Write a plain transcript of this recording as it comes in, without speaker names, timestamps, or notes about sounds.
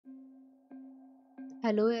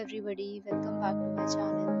Hello everybody, welcome back to my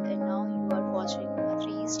channel and now you are watching a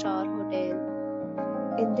 3-star hotel.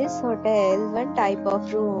 In this hotel, one type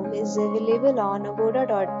of room is available on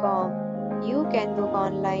agoda.com. You can book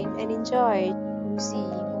online and enjoy it. To see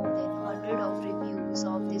more than 100 of reviews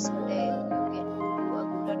of this hotel, you can go to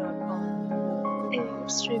agoda.com.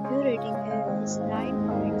 Its review rating is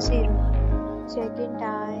 9.0. Check-in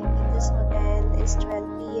time in this hotel is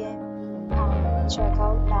 12 p.m.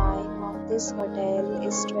 Checkout time of this hotel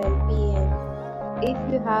is 12 p.m. If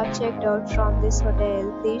you have checked out from this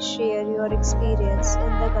hotel, please share your experience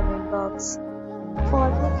in the comment box. For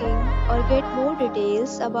booking or get more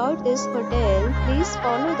details about this hotel, please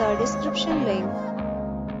follow the description link.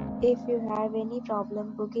 If you have any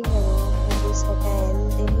problem booking a room in this hotel,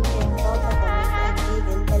 then you can drop a comment and we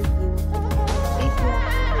will help you. If you are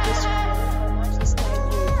new to this channel or not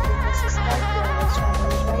subscribed yet, then subscribe to our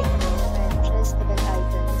channel right now and press the bell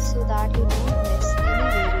icon so that you don't miss any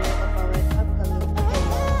video of our upcoming hotel.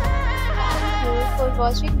 Thank you for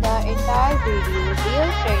watching the entire video. Dear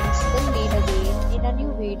friends, we'll meet again in a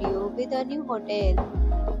new video with a new hotel.